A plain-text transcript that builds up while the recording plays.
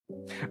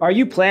Are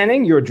you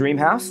planning your dream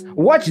house?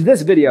 Watch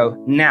this video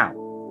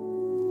now.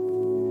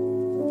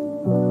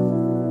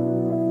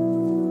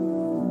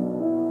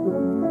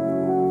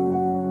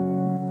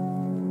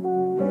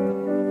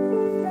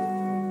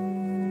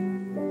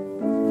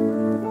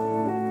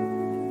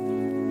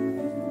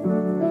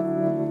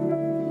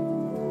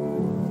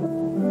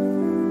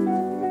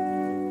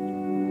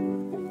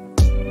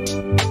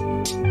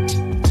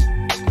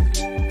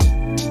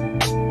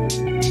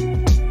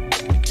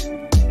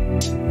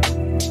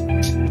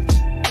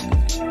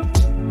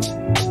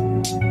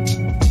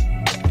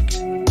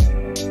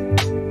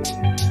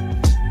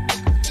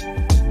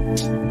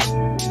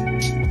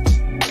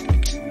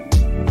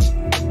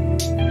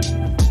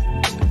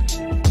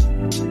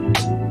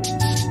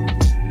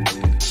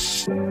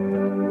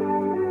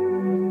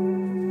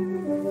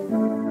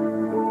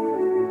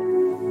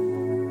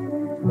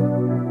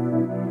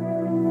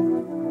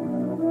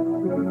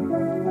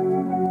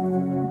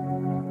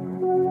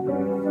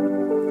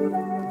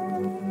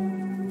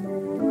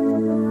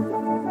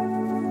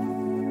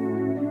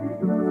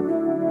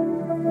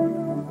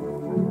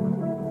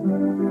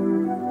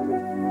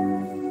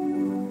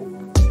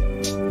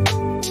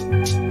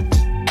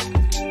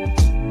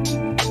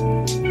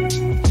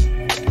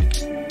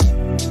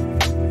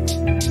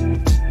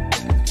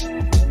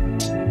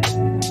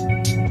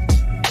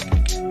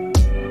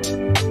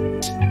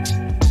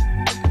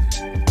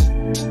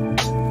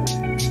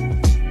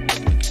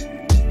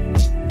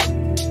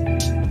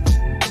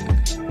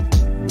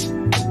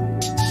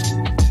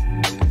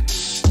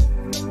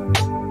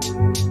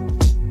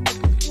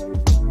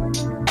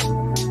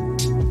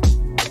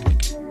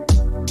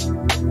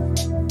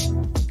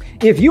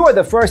 If you are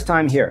the first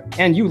time here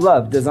and you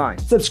love design,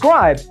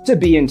 subscribe to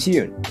Be in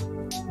Tune.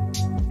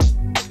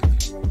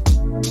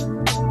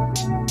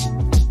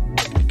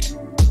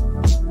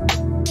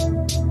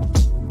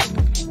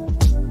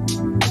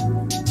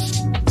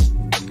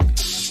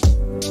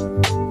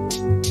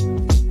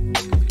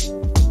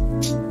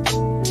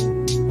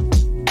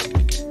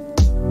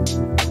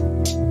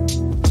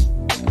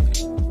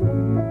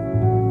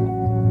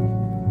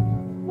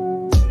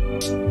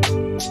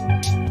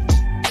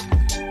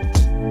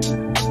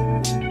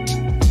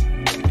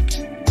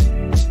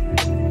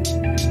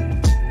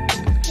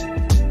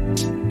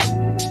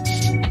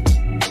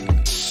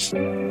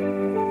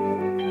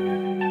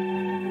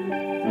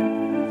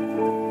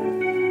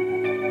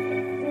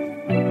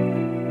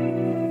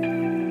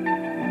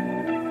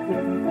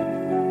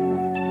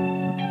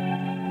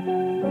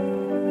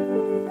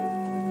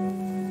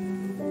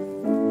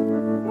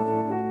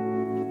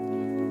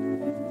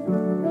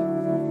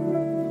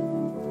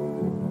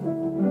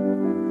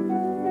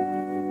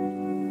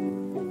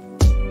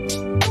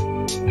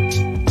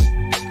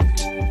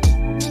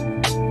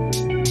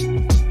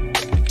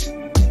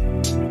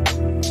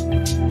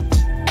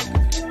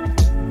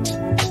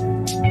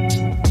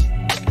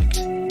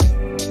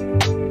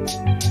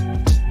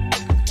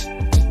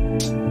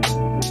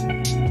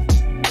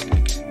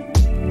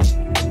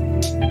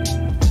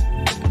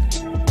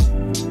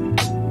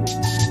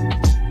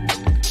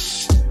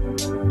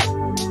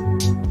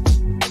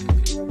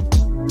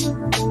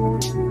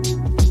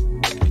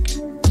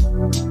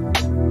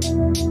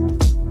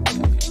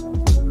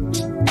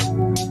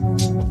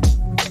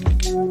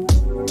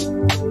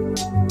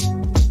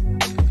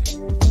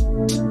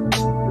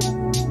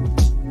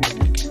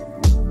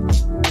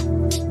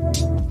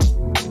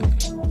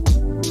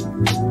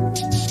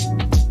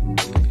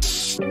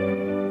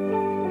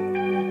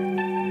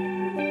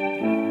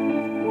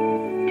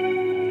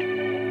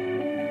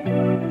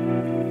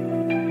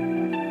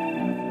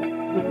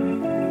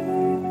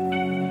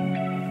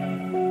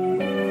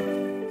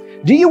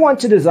 Do you want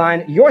to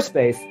design your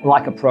space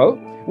like a pro?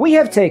 We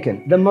have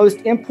taken the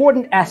most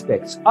important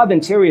aspects of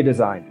interior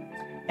design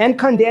and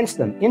condensed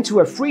them into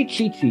a free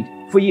cheat sheet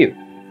for you.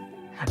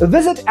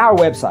 Visit our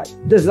website,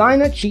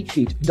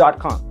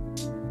 designercheatsheet.com.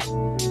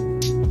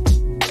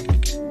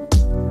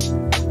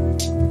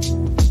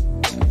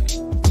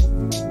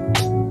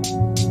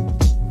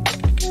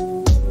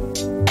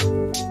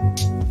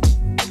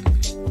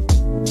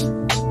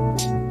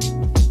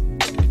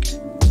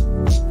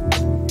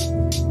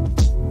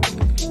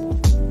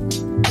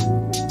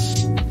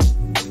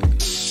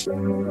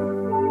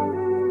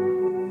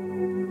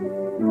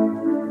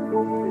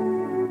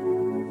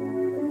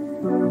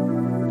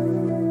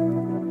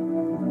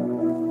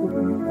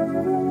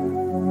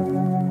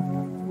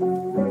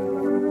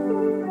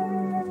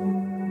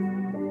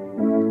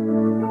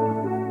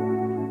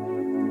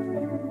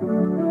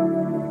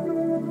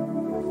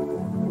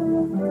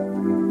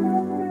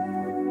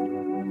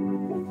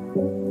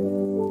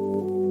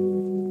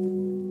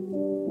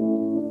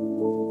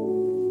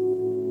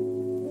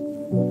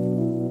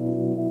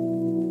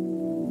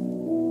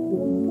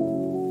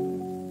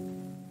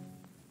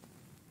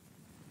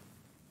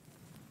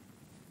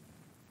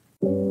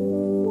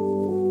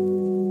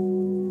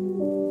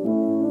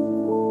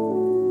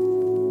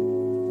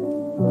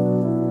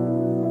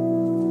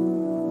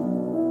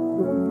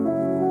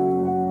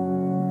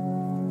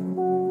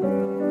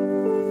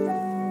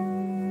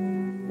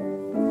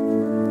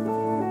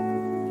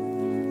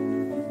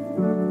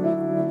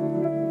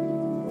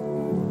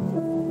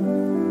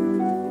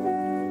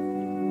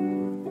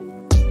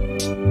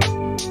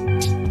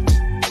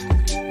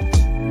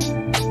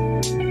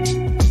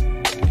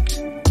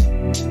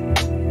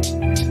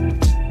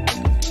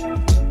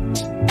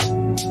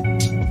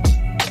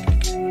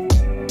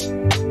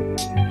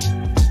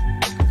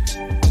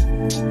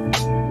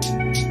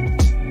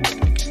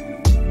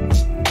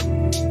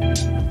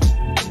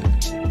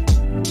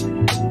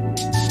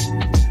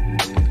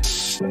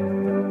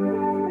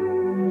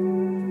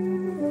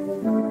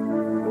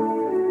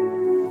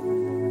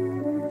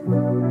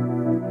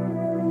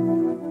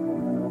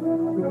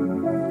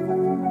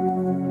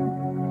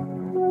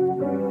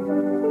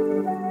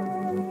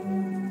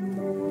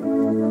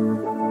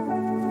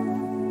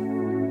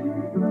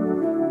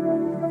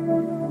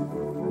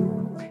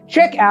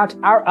 check out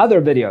our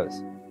other videos.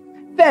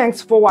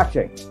 Thanks for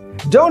watching.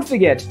 Don't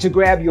forget to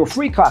grab your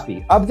free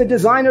copy of the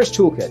Designer's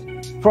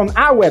Toolkit from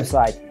our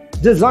website,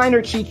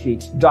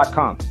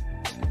 designercheatsheet.com.